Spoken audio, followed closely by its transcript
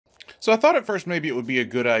So I thought at first maybe it would be a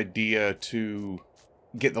good idea to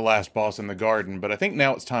get the last boss in the garden, but I think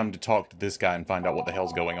now it's time to talk to this guy and find out what the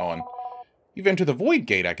hell's going on. You've entered the Void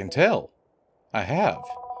Gate, I can tell. I have.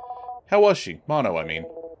 How was she? Mono, I mean.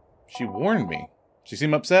 She warned me. She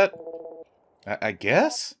seemed upset? I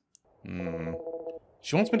guess?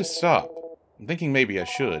 She wants me to stop. I'm thinking maybe I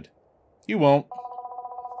should. You won't.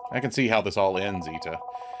 I can see how this all ends, Itta.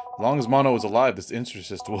 As long as Mono is alive, this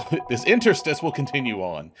interstice will continue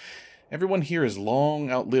on. Everyone here has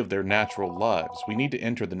long outlived their natural lives. We need to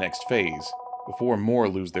enter the next phase, before more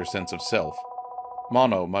lose their sense of self.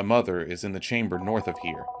 Mono, my mother, is in the chamber north of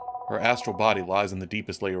here. Her astral body lies in the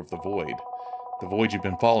deepest layer of the void. The void you've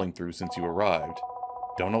been falling through since you arrived.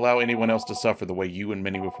 Don't allow anyone else to suffer the way you and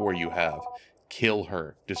many before you have. Kill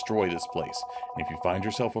her. Destroy this place. And if you find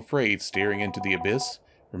yourself afraid, staring into the abyss,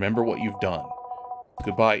 remember what you've done.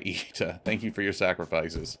 Goodbye, Itta. Thank you for your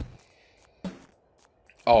sacrifices.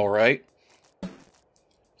 Alright.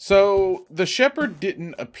 So, the shepherd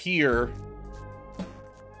didn't appear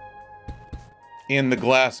in the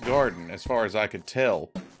glass garden, as far as I could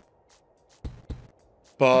tell.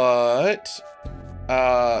 But,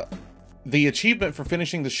 the achievement for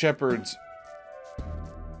finishing the shepherd's,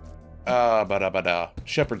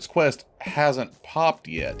 shepherd's quest hasn't popped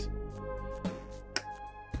yet.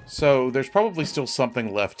 So, there's probably still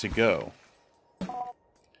something left to go.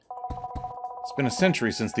 It's been a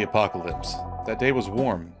century since the apocalypse. That day was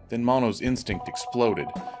warm, then Mono's instinct exploded,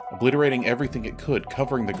 obliterating everything it could,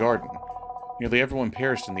 covering the garden. Nearly everyone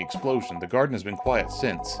perished in the explosion. The garden has been quiet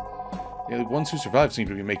since. The ones who survived seem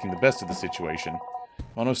to be making the best of the situation.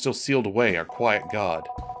 Mono's still sealed away, our quiet god.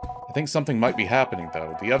 I think something might be happening,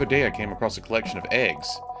 though. The other day I came across a collection of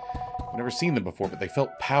eggs. I've never seen them before, but they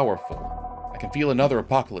felt powerful. I can feel another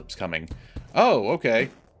apocalypse coming. Oh, okay.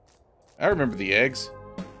 I remember the eggs.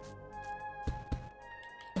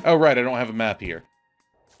 Oh, right, I don't have a map here.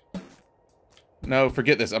 No,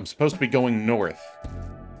 forget this. I'm supposed to be going north.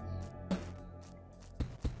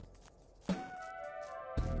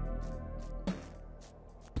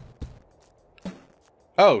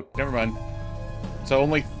 Oh, never mind. So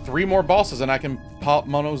only 3 more bosses and I can pop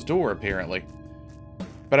Mono's door, apparently.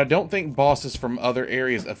 But I don't think bosses from other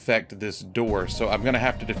areas affect this door, so I'm gonna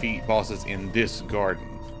have to defeat bosses in this garden,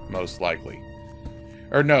 most likely.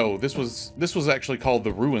 Or no, this was actually called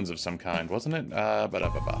the Ruins of some kind, wasn't it? I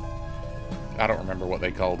don't remember what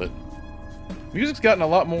they called it. Music's gotten a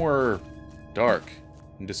lot more dark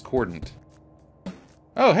and discordant.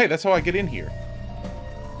 Oh, hey, that's how I get in here.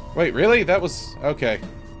 Wait, really? That was... okay.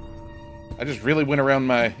 I just really went around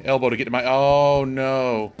my elbow to get to my... oh,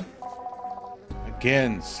 no.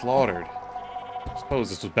 Again, slaughtered. I suppose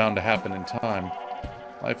this was bound to happen in time.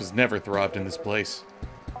 Life has never thrived in this place.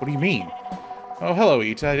 What do you mean? Oh, hello,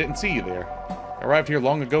 Itta. I didn't see you there. I arrived here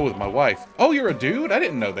long ago with my wife. Oh, you're a dude? I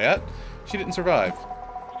didn't know that. She didn't survive.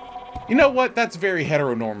 You know what? That's very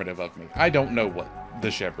heteronormative of me. I don't know what the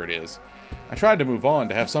shepherd is. I tried to move on,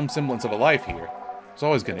 to have some semblance of a life here. It's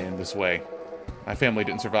always going to end this way. My family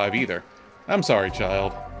didn't survive either. I'm sorry,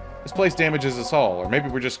 child. This place damages us all, or maybe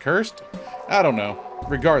we're just cursed? I don't know.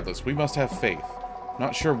 Regardless, we must have faith.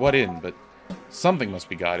 Not sure what in, but something must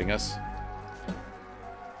be guiding us.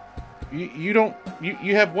 You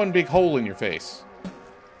have one big hole in your face.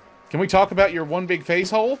 Can we talk about your one big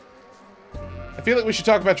face hole? I feel like we should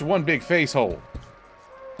talk about your one big face hole.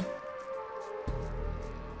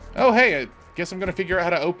 Oh, hey, I guess I'm gonna figure out how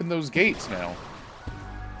to open those gates now.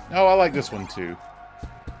 Oh, I like this one too.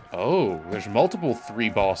 Oh, there's multiple 3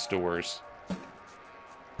 boss doors.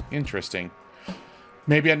 Interesting.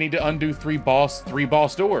 Maybe I need to undo 3 boss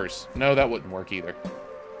doors. No, that wouldn't work either.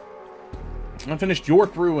 Unfinished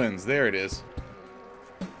York Ruins. There it is.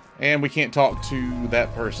 And we can't talk to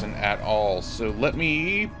that person at all. So let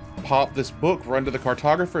me pop this book, run to the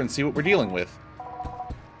cartographer, and see what we're dealing with.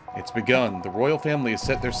 It's begun. The royal family has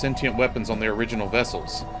set their sentient weapons on their original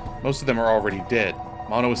vessels. Most of them are already dead.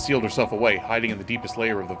 Mono has sealed herself away, hiding in the deepest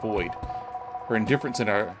layer of the void. Her indifference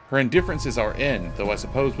is our end, though I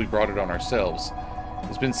suppose we brought it on ourselves.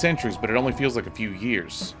 It's been centuries, but it only feels like a few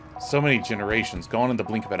years. So many generations, gone in the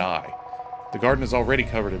blink of an eye. The garden is already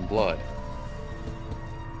covered in blood.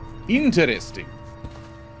 Interesting.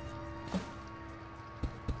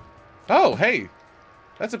 Oh, hey.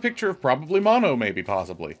 That's a picture of probably Mono, maybe,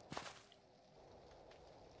 possibly.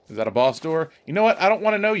 Is that a boss door? You know what? I don't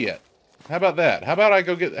want to know yet. How about that? How about I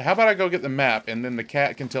go get the map, and then the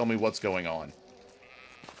cat can tell me what's going on.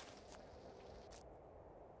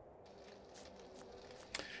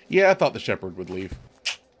 Yeah, I thought the shepherd would leave.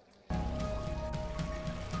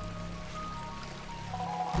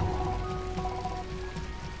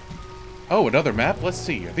 Oh, another map? Let's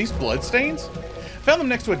see. Are these bloodstains? Found them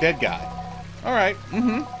next to a dead guy. Alright.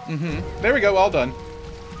 There we go. All done.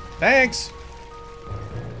 Thanks!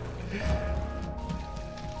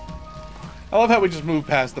 I love how we just moved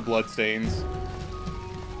past the bloodstains.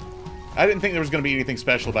 I didn't think there was going to be anything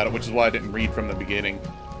special about it, which is why I didn't read from the beginning.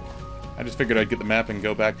 I just figured I'd get the map and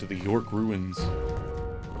go back to the York ruins.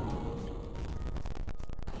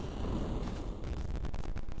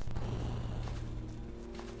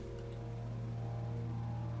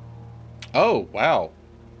 Oh, wow.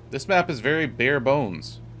 This map is very bare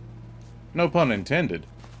bones. No pun intended.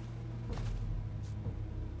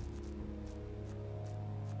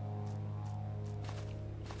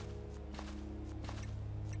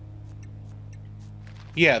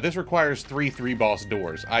 Yeah, this requires 3 boss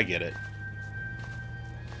doors. I get it.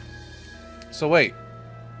 So wait.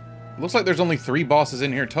 Looks like there's only 3 bosses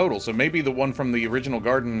in here total, so maybe the one from the original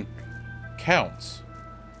garden counts.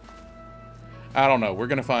 I don't know. We're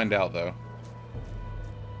gonna find out, though.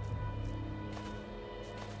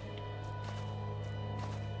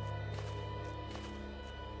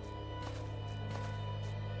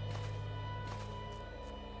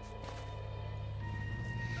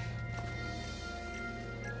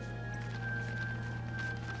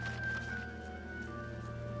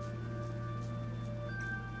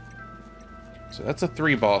 So that's a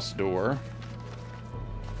 3-boss door.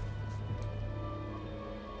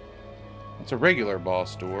 It's a regular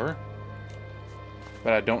boss door.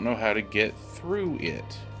 But I don't know how to get through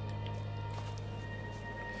it.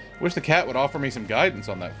 Wish the cat would offer me some guidance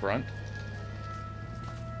on that front.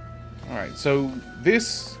 Alright, so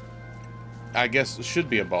this, I guess, should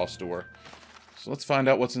be a boss door. So let's find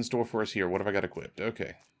out what's in store for us here. What have I got equipped?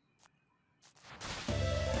 Okay.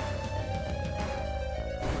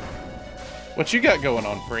 What you got going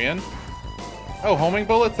on, friend? Oh, homing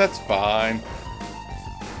bullets? That's fine.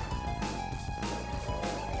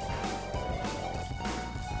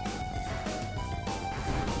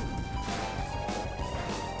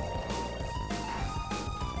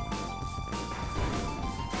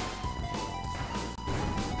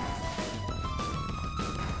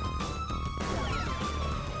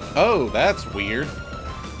 Oh, that's weird.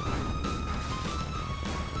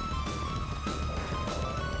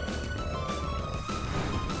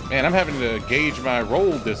 Man, I'm having to gauge my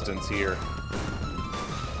roll distance here.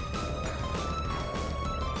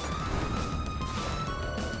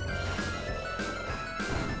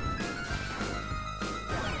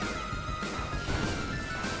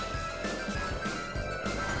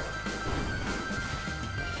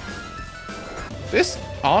 This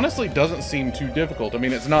honestly doesn't seem too difficult. I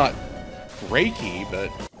mean, it's not Reiki,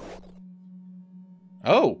 but...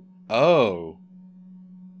 Oh. Oh.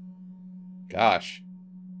 Gosh.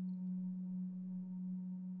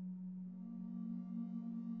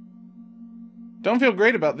 Don't feel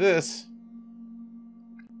great about this.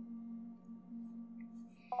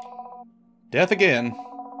 Death again.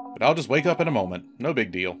 But I'll just wake up in a moment. No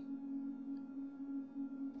big deal.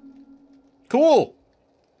 Cool!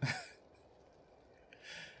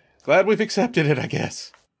 Glad we've accepted it, I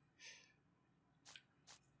guess.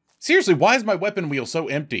 Seriously, why is my weapon wheel so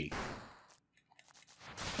empty?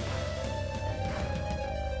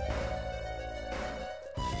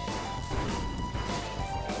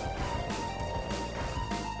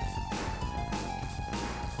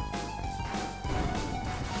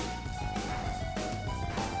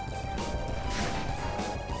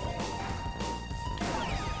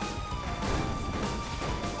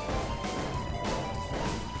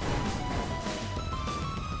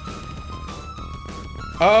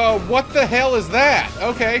 What the hell is that?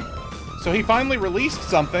 Okay. So he finally released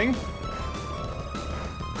something.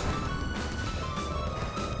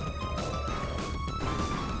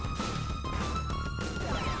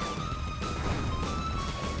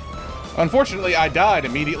 Unfortunately, I died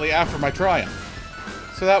immediately after my triumph.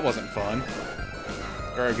 So that wasn't fun.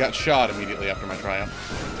 Or I got shot immediately after my triumph.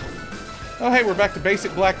 Oh, hey, we're back to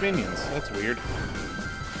basic black minions. That's weird.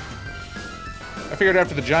 I figured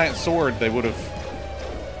after the giant sword, they would have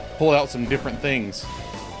pulled out some different things.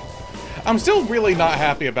 I'm still really not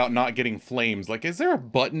happy about not getting flames. Like, is there a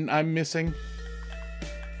button I'm missing?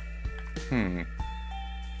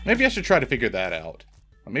 Maybe I should try to figure that out.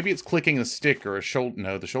 Or maybe it's clicking a stick or a shoulder...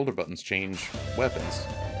 No, the shoulder buttons change weapons.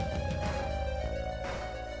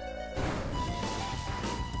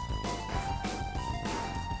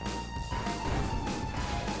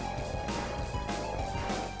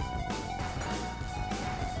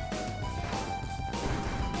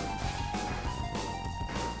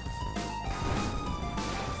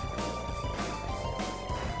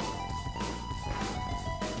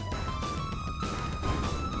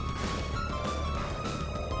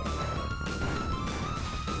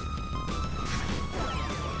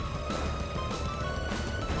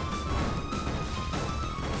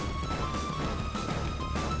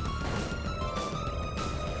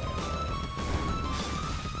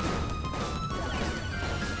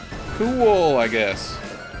 Cool, I guess.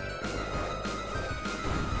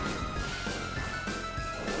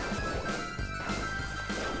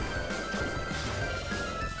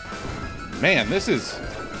 Man, this is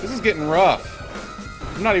getting rough.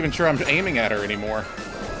 I'm not even sure I'm aiming at her anymore.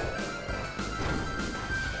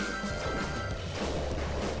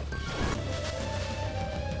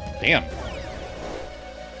 Damn.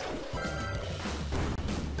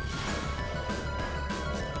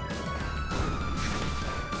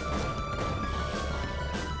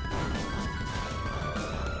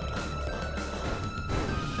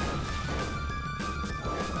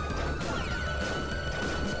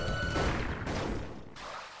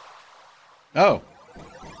 Oh.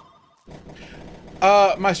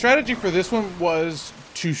 My strategy for this one was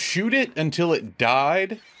to shoot it until it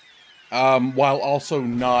died, while also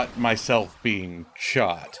not myself being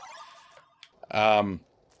shot.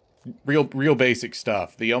 Real basic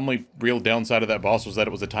stuff. The only real downside of that boss was that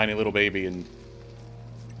it was a tiny little baby and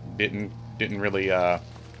didn't really,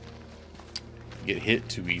 get hit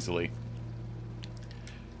too easily.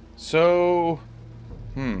 So,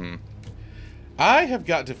 I have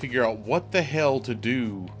got to figure out what the hell to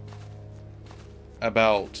do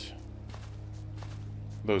about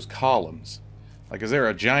those columns. Like, is there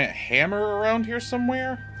a giant hammer around here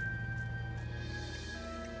somewhere?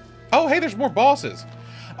 Oh, hey, there's more bosses.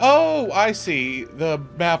 Oh, I see. The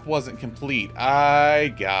map wasn't complete.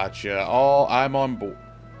 I gotcha. I'm on board.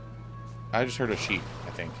 I just heard a sheep,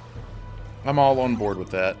 I think. I'm all on board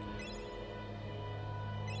with that.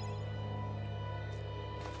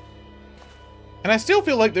 And I still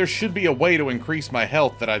feel like there should be a way to increase my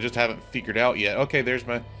health that I just haven't figured out yet. Okay, there's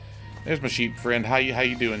my sheep friend. How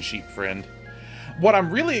you doing, sheep friend? What I'm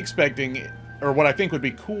really expecting, or what I think would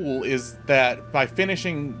be cool, is that by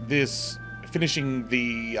finishing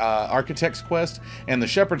the Architect's quest and the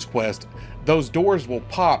Shepherd's quest, those doors will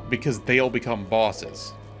pop because they'll become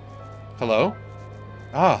bosses. Hello?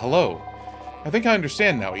 Ah, hello. I think I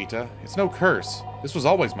understand now, Itta. It's no curse. This was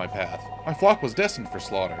always my path. My flock was destined for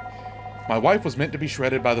slaughter. My wife was meant to be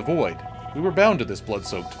shredded by the void. We were bound to this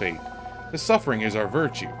blood-soaked fate. This suffering is our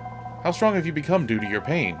virtue. How strong have you become due to your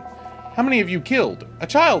pain? How many have you killed? A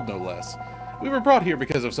child, no less. We were brought here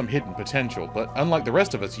because of some hidden potential, but unlike the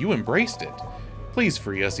rest of us, you embraced it. Please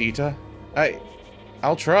free us, Itta.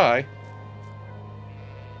 I'll try.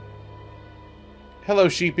 Hello,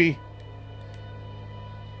 sheepy.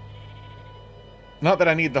 Not that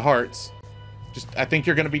I need the hearts. Just, I think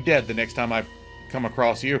you're gonna be dead the next time I come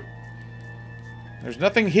across you. There's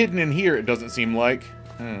nothing hidden in here, it doesn't seem like.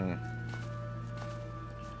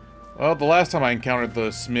 Well, the last time I encountered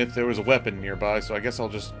the smith, there was a weapon nearby, so I guess I'll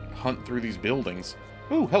just hunt through these buildings.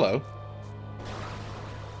 Ooh, hello.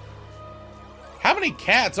 How many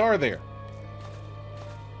cats are there?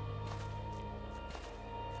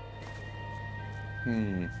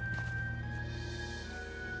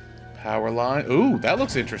 Power line. Ooh, that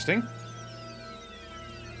looks interesting.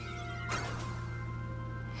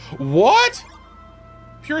 What?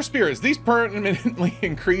 Pure spirits. These permanently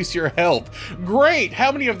increase your health. Great.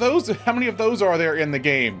 How many of those are there in the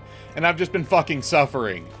game? And I've just been fucking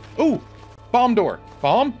suffering. Ooh, bomb door.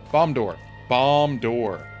 Bomb door. Bomb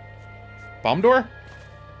door. Bomb door?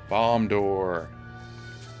 Bomb door.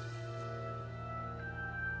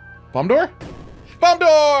 Bomb door? Bomb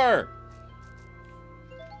door!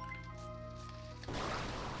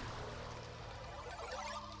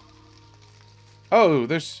 Oh,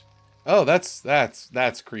 there's... Oh, that's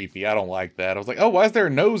creepy. I don't like that. I was like, oh, why is there a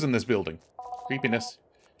nose in this building? Creepiness.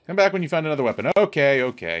 Come back when you find another weapon. Okay,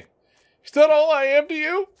 okay. Is that all I am to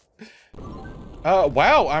you?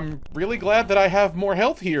 Wow, I'm really glad that I have more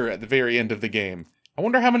health here at the very end of the game. I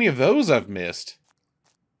wonder how many of those I've missed.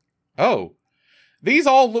 Oh. These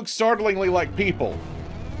all look startlingly like people.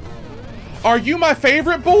 Are you my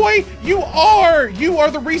favorite boy? You are! You are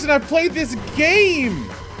the reason I've played this game!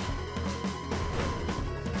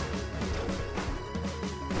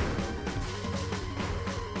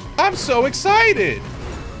 I'm so excited!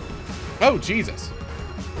 Oh, Jesus.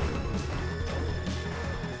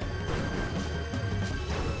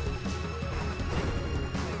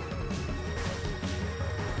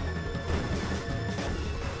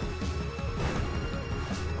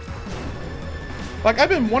 Like, I've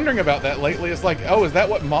been wondering about that lately. It's like, oh, is that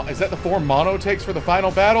the form Mono takes for the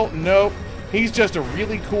final battle? Nope. He's just a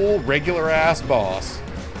really cool, regular-ass boss.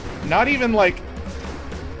 Not even, like,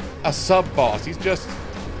 a sub-boss. He's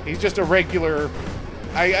just a regular...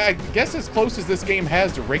 I guess as close as this game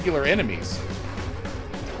has to regular enemies.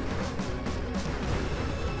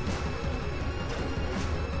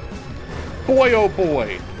 Boy, oh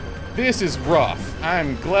boy. This is rough.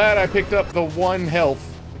 I'm glad I picked up the 1 health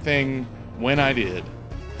thing when I did.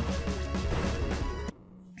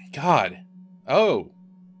 God. Oh.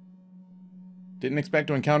 Didn't expect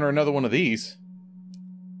to encounter another one of these.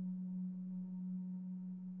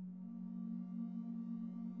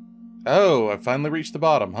 Oh, I finally reached the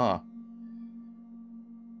bottom, huh?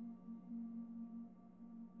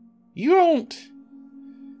 You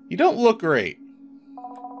don't look great.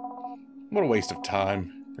 What a waste of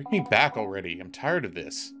time. Bring me back already. I'm tired of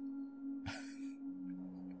this.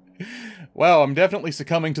 Well, I'm definitely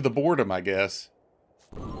succumbing to the boredom, I guess.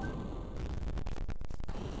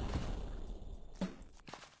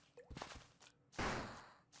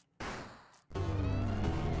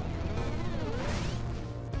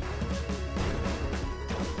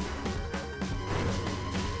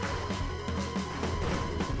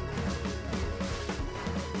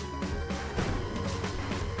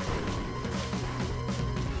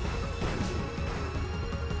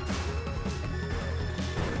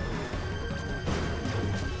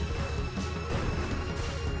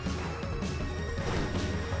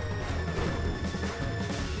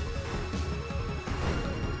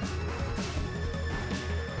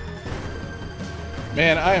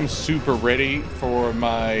 Man, I am super ready for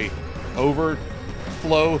my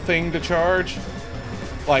overflow thing to charge.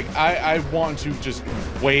 Like, I want to just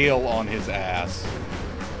wail on his ass.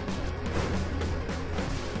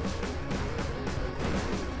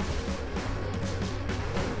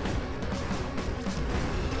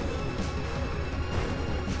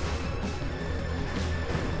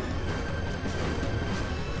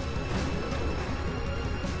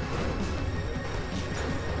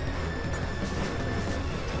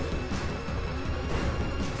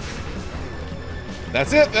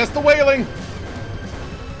 That's it! That's the wailing!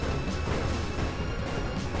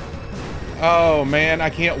 Oh man, I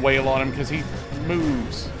can't wail on him because he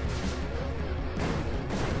moves.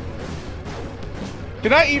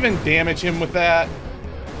 Did I even damage him with that?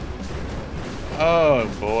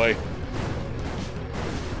 Oh boy.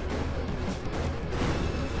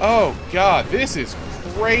 Oh god, this is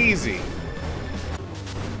crazy.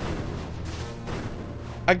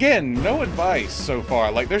 Again, no advice so far.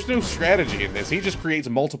 Like, there's no strategy in this. He just creates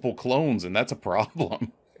multiple clones, and that's a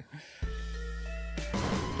problem.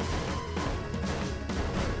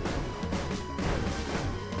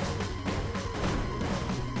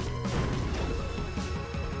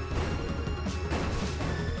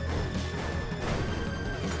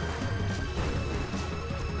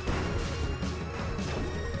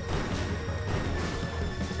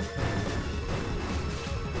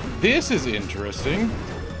 This is interesting.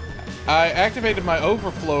 I activated my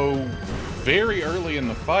overflow very early in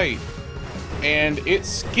the fight, and it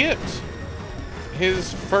skipped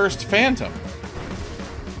his first phantom.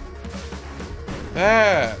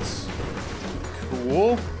 That's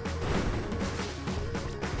cool.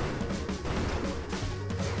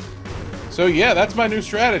 So yeah, that's my new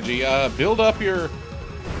strategy. Build up your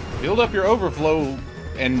overflow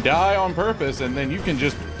and die on purpose, and then you can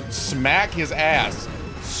just smack his ass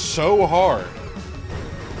so hard.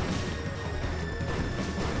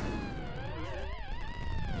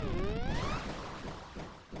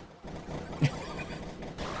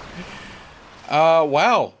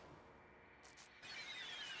 Wow.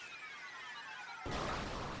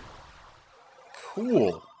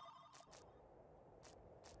 Cool.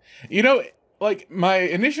 You know, like, my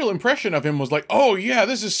initial impression of him was like, oh yeah,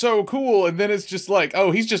 this is so cool, and then it's just like,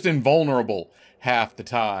 oh, he's just invulnerable half the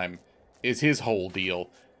time, is his whole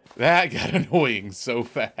deal. That got annoying so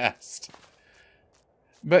fast.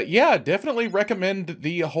 But yeah, definitely recommend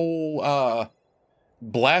the whole,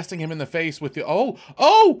 blasting him in the face with the... Oh,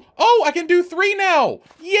 I can do 3 now!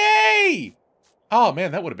 Yay! Oh,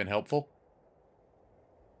 man, that would have been helpful.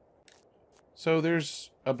 So there's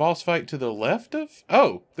a boss fight to the left of...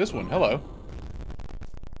 Oh, this one. Hello.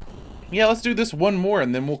 Yeah, let's do this one more,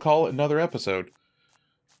 and then we'll call it another episode.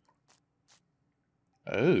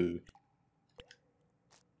 Oh.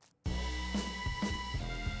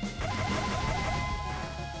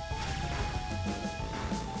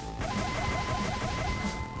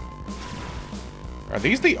 Are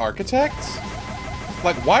these the architects?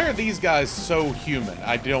 Like, why are these guys so human?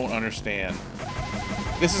 I don't understand.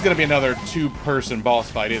 This is gonna be another 2-person boss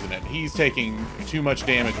fight, isn't it? He's taking too much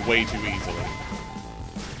damage way too easily.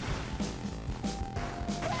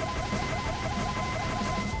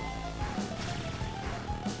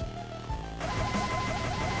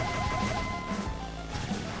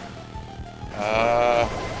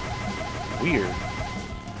 Weird.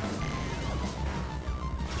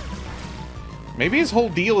 Maybe his whole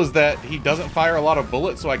deal is that he doesn't fire a lot of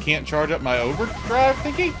bullets, so I can't charge up my overdrive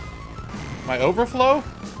thingy? My overflow?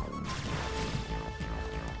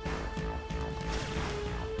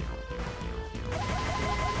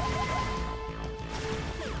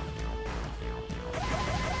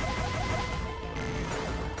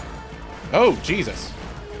 Oh, Jesus.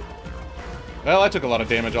 Well, I took a lot of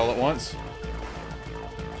damage all at once.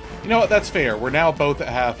 You know what? That's fair. We're now both at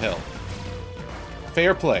half health.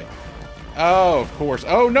 Fair play. Oh, of course.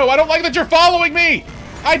 Oh, no, I don't like that you're following me!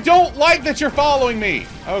 I don't like that you're following me!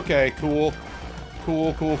 Okay, cool.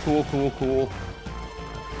 Cool, cool, cool, cool, cool.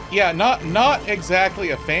 Yeah, not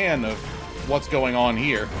exactly a fan of what's going on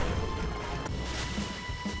here.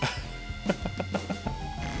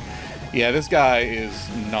 Yeah, this guy is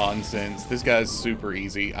nonsense. This guy's super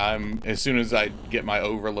easy. As soon as I get my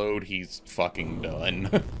overload, he's fucking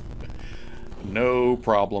done. No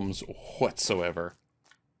problems whatsoever.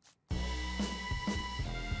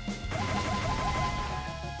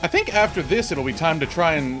 I think after this, it'll be time to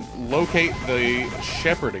try and locate the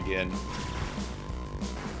shepherd again.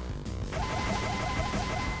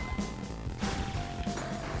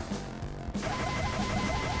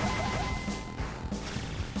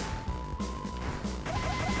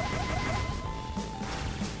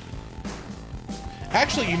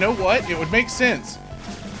 Actually, you know what? It would make sense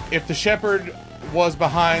if the shepherd was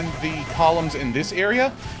behind the columns in this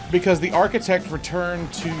area, because the architect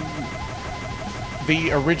returned to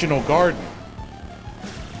the original garden.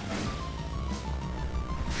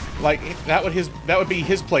 Like, that would be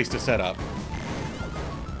his place to set up.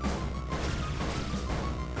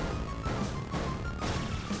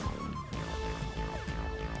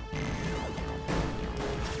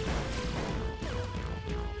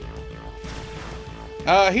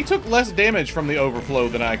 He took less damage from the overflow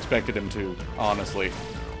than I expected him to, honestly.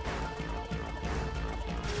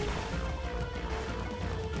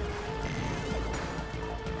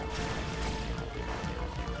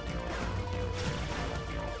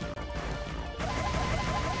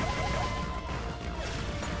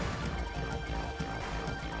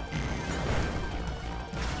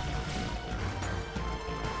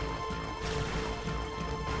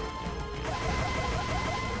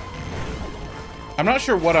 I'm not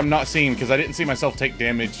sure what I'm not seeing, because I didn't see myself take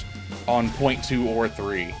damage on point 2 or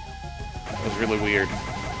 3. That was really weird.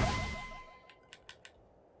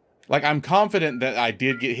 Like, I'm confident that I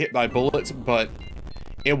did get hit by bullets, but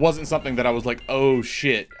it wasn't something that I was like, oh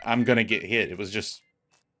shit, I'm gonna get hit. It was just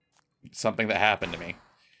something that happened to me.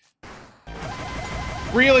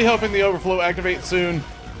 Really hoping the overflow activates soon.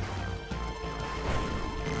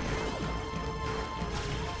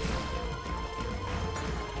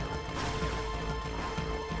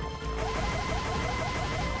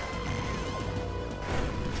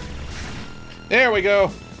 There we go.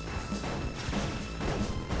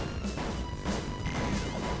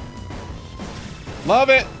 Love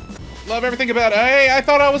it. Love everything about it. Hey, I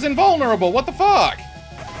thought I was invulnerable. What the fuck?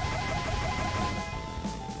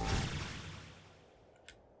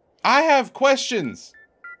 I have questions.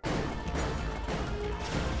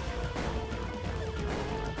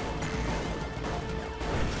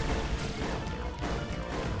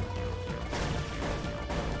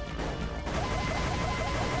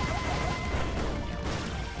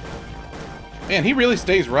 Man, he really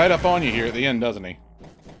stays right up on you here at the end, doesn't he?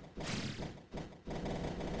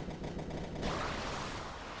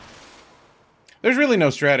 There's really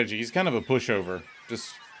no strategy. He's kind of a pushover.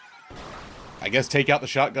 Just, I guess, take out the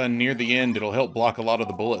shotgun near the end. It'll help block a lot of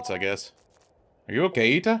the bullets, I guess. Are you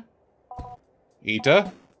okay, Itta?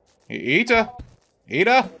 Itta? Itta?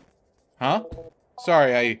 Itta? Huh?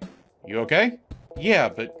 Sorry, You okay? Yeah,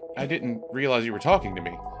 but I didn't realize you were talking to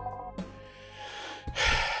me.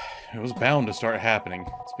 It was bound to start happening.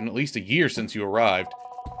 It's been at least a year since you arrived.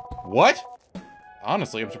 What?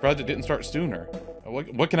 Honestly, I'm surprised it didn't start sooner.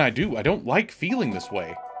 What can I do? I don't like feeling this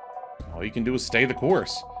way. All you can do is stay the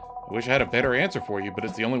course. I wish I had a better answer for you, but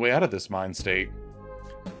it's the only way out of this mind state.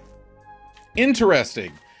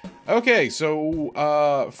 Interesting. Okay,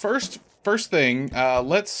 so, first thing,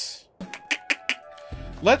 let's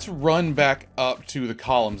run back up to the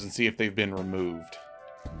columns and see if they've been removed.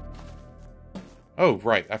 Oh,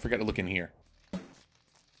 right. I forgot to look in here.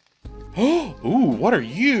 Oh, ooh, what are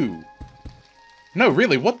you? No,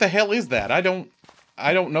 really, what the hell is that? I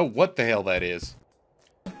don't know what the hell that is.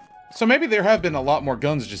 So maybe there have been a lot more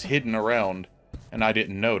guns just hidden around, and I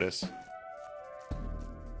didn't notice.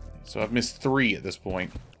 So I've missed 3 at this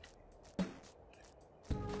point.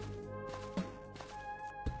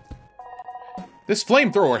 This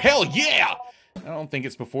flamethrower, hell yeah! I don't think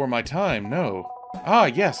it's before my time, no. Ah,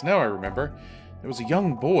 yes, now I remember. There was a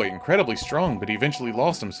young boy, incredibly strong, but he eventually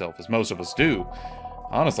lost himself, as most of us do.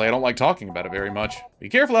 Honestly, I don't like talking about it very much. Be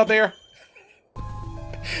careful out there!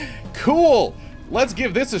 Cool! Let's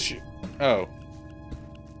give this a Oh.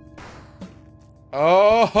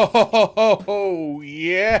 Oh,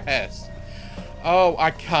 yes! Oh, I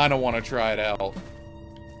kinda want to try it out.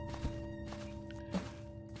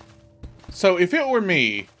 So if it were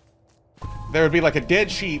me, there would be like a dead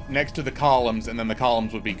sheep next to the columns, and then the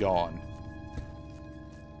columns would be gone.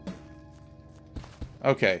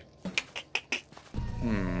 Okay.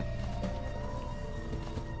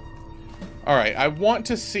 Alright, I want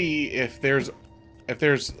to see if there's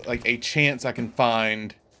like a chance I can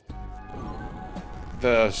find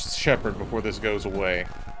the shepherd before this goes away.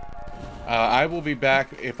 I will be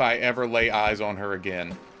back if I ever lay eyes on her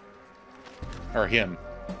again. Or him.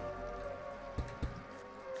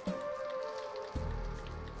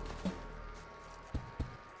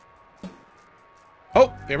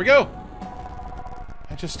 Oh, there we go.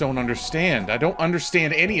 I just don't understand. I don't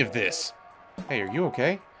understand any of this. Hey, are you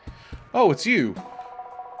okay? Oh, it's you.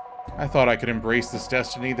 I thought I could embrace this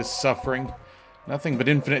destiny, this suffering. Nothing but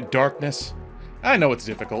infinite darkness. I know it's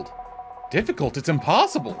difficult. Difficult? It's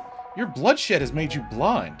impossible. Your bloodshed has made you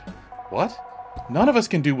blind. What? None of us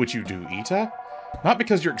can do what you do, Itta. Not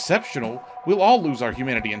because you're exceptional. We'll all lose our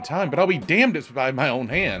humanity in time, but I'll be damned if it's by my own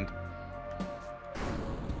hand.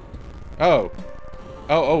 Oh.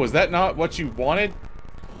 Oh, is that not what you wanted?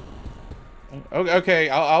 Okay,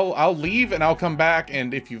 I'll leave and I'll come back,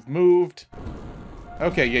 and if you've moved...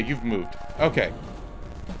 Okay, yeah, you've moved. Okay.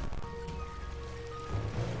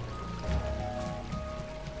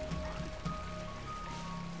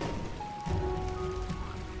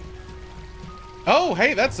 Oh,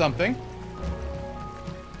 hey, that's something.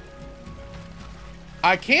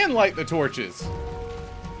 I can light the torches.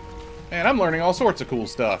 Man, I'm learning all sorts of cool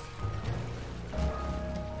stuff.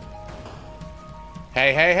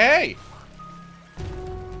 Hey, hey, hey!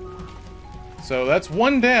 So that's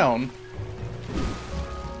one down.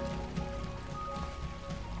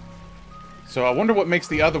 So I wonder what makes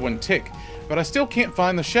the other one tick. But I still can't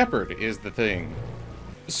find the shepherd, is the thing.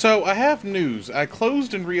 So I have news. I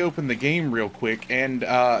closed and reopened the game real quick, and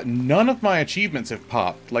none of my achievements have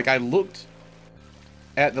popped. Like, I looked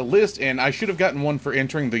at the list, and I should have gotten one for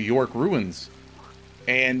entering the York Ruins.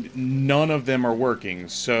 And none of them are working,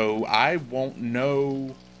 so I won't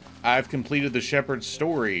know I've completed the shepherd's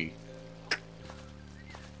story.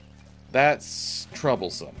 That's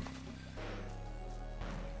troublesome.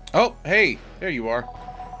 Oh, hey, there you are.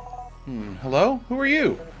 Hello? Who are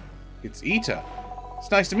you? It's Itta. It's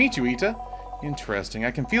nice to meet you, Itta. Interesting,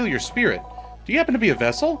 I can feel your spirit. Do you happen to be a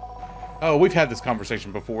vessel? Oh, we've had this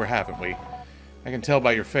conversation before, haven't we? I can tell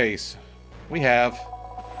by your face. We have.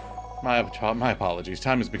 My apologies.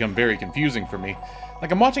 Time has become very confusing for me.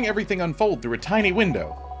 Like I'm watching everything unfold through a tiny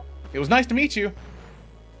window. It was nice to meet you.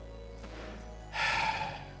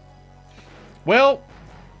 Well,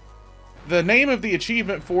 the name of the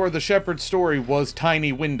achievement for the shepherd's story was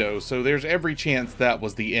Tiny Window, so there's every chance that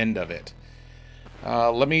was the end of it.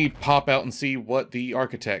 Let me pop out and see what the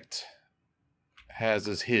architect has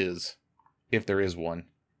as his, if there is one.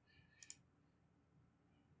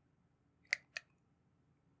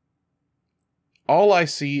 All I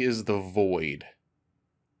see is the void.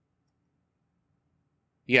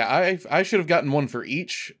 Yeah, I should have gotten one for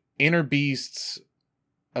each inner beast's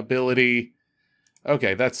ability.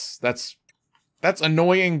 Okay, that's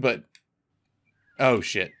annoying, but oh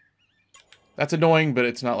shit. That's annoying, but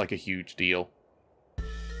it's not like a huge deal.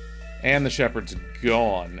 And the shepherd's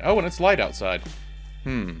gone. Oh, and it's light outside.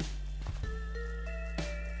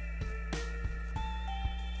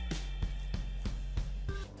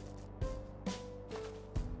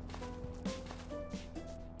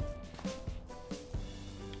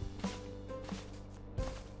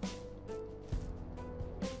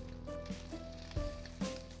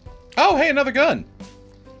 Oh, hey, another gun!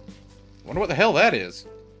 Wonder what the hell that is.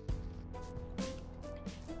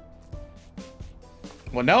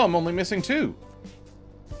 Well, now I'm only missing 2.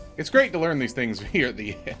 It's great to learn these things here at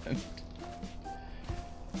the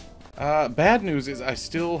end. Bad news is I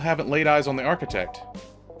still haven't laid eyes on the architect.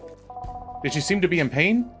 Did she seem to be in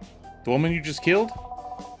pain? The woman you just killed?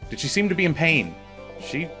 Did she seem to be in pain?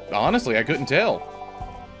 Honestly, I couldn't tell.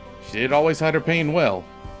 She did always hide her pain well.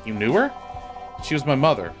 You knew her? She was my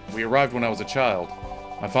mother. We arrived when I was a child.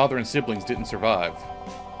 My father and siblings didn't survive.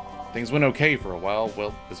 Things went okay for a while,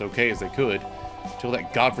 well, as okay as they could, until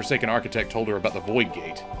that godforsaken architect told her about the Void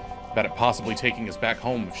Gate, about it possibly taking us back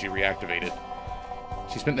home if she reactivated.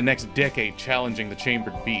 She spent the next decade challenging the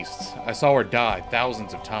chambered beasts. I saw her die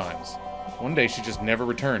thousands of times. One day she just never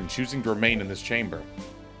returned, choosing to remain in this chamber.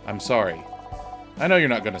 I'm sorry. I know you're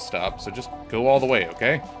not gonna stop, so just go all the way,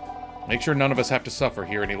 okay? Make sure none of us have to suffer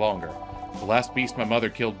here any longer. The last beast my mother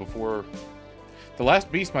killed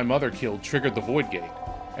triggered the Void Gate.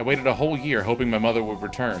 I waited a whole year hoping my mother would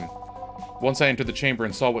return. Once I entered the chamber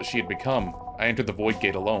and saw what she had become, I entered the Void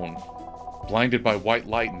Gate alone. Blinded by white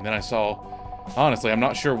light, and then I saw Honestly, I'm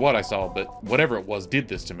not sure what I saw, but whatever it was did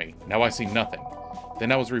this to me. Now I see nothing.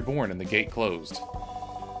 Then I was reborn and the gate closed.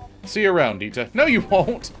 See you around, Itta. No, you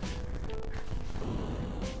won't!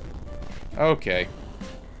 Okay.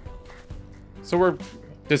 So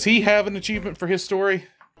does he have an achievement for his story?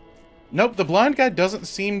 Nope, the blind guy doesn't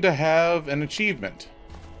seem to have an achievement.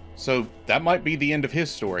 So that might be the end of his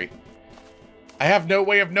story. I have no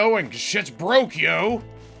way of knowing, 'cause shit's broke, yo!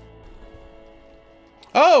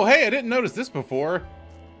 Oh, hey, I didn't notice this before.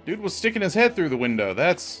 Dude was sticking his head through the window.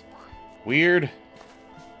 That's weird.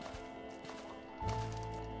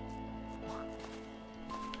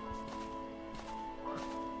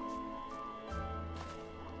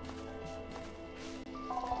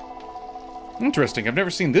 Interesting, I've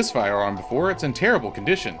never seen this firearm before. It's in terrible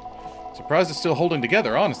condition. Surprised it's still holding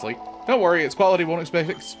together, honestly. Don't worry, its quality won't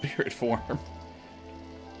expect spirit form.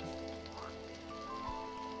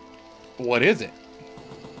 What is it?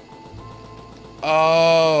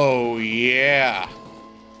 Oh, yeah.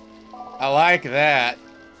 I like that.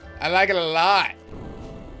 I like it a lot.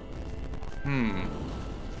 Well,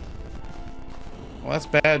 that's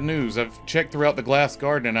bad news. I've checked throughout the glass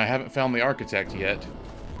garden and I haven't found the architect yet.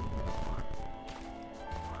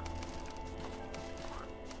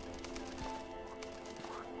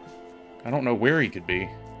 I don't know where he could be.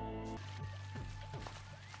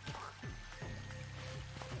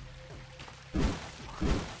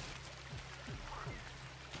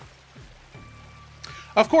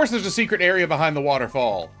 Of course there's a secret area behind the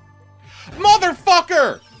waterfall.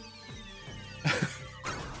 Motherfucker!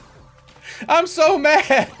 I'm so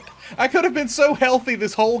mad! I could have been so healthy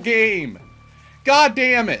this whole game. God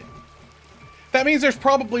damn it. That means there's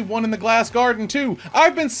probably one in the glass garden too.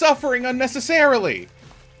 I've been suffering unnecessarily.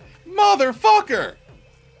 Motherfucker!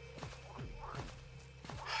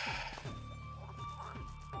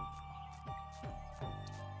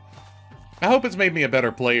 I hope it's made me a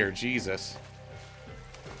better player, Jesus.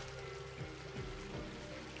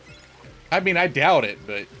 I mean, I doubt it,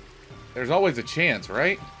 but there's always a chance,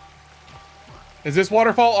 right? Does this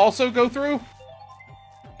waterfall also go through?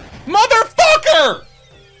 Motherfucker!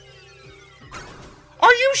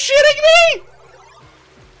 Are you shitting me?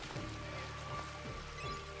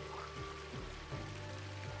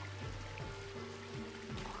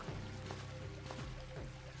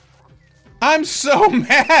 I'm so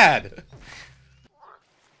mad!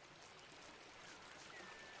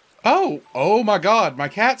 Oh my god, my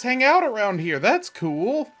cats hang out around here. That's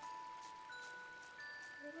cool.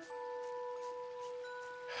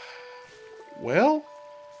 Well?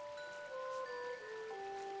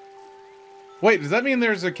 Wait, does that mean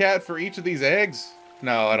there's a cat for each of these eggs?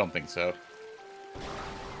 No, I don't think so.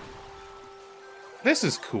 This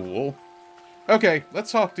is cool. Okay,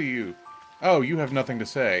 let's talk to you. Oh, you have nothing to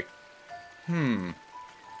say.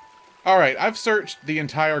 Alright, I've searched the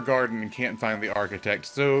entire garden and can't find the architect,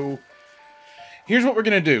 so here's what we're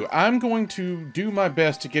gonna do. I'm going to do my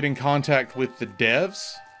best to get in contact with the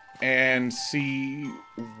devs and see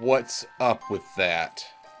what's up with that.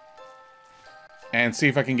 And see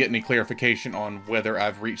if I can get any clarification on whether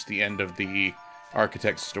I've reached the end of the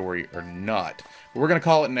architect's story or not. But we're gonna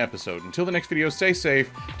call it an episode. Until the next video, stay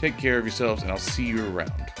safe, take care of yourselves, and I'll see you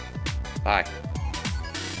around. Bye.